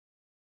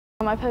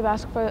I play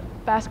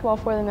basketball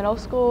for the middle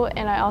school,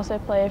 and I also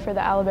play for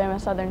the Alabama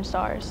Southern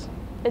Stars.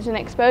 It's an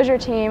exposure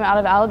team out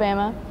of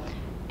Alabama,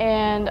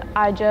 and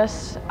I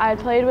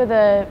played with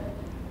a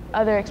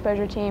other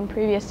exposure team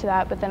previous to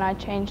that, but then I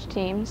changed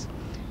teams.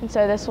 And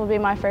so this will be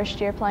my first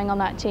year playing on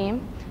that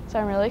team. So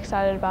I'm really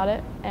excited about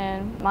it,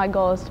 and my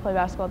goal is to play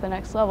basketball at the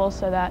next level,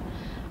 so that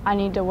I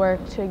need to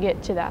work to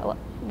get to that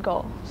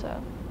goal.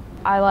 So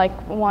I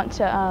want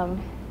to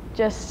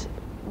just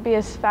be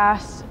as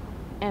fast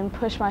and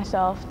push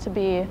myself to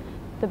be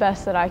the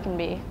best that I can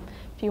be.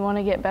 If you want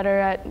to get better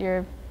at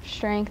your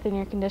strength and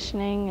your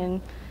conditioning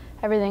and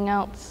everything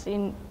else,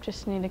 you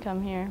just need to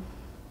come here.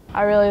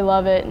 I really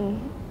love it,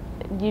 and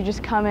you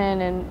just come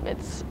in and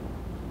it's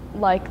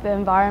like the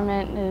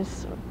environment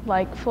is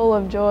like full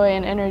of joy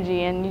and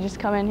energy, and you just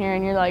come in here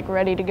and you're like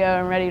ready to go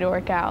and ready to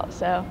work out.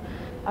 So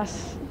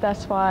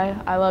that's why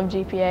I love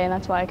GPA, and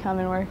that's why I come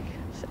and work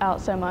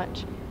out so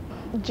much.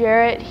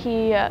 Jarrett,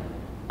 he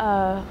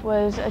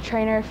was a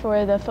trainer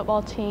for the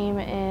football team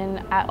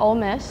at Ole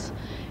Miss,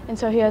 and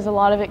so he has a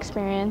lot of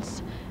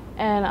experience,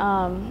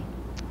 and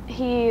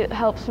he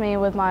helps me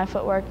with my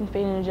footwork and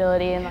speed and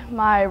agility and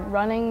my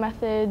running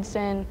methods,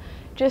 and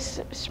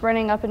just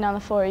sprinting up and down the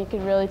floor. You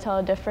could really tell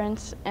a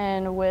difference,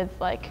 and with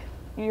like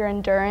your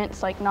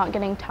endurance, like not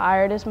getting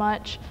tired as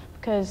much,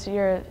 because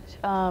you're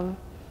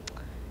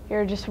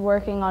just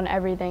working on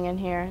everything in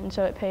here, and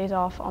so it pays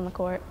off on the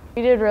court.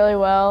 We did really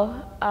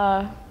well.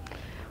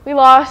 We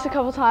lost a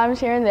couple times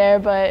here and there,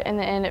 but in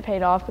the end it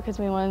paid off because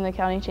we won the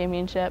county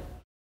championship.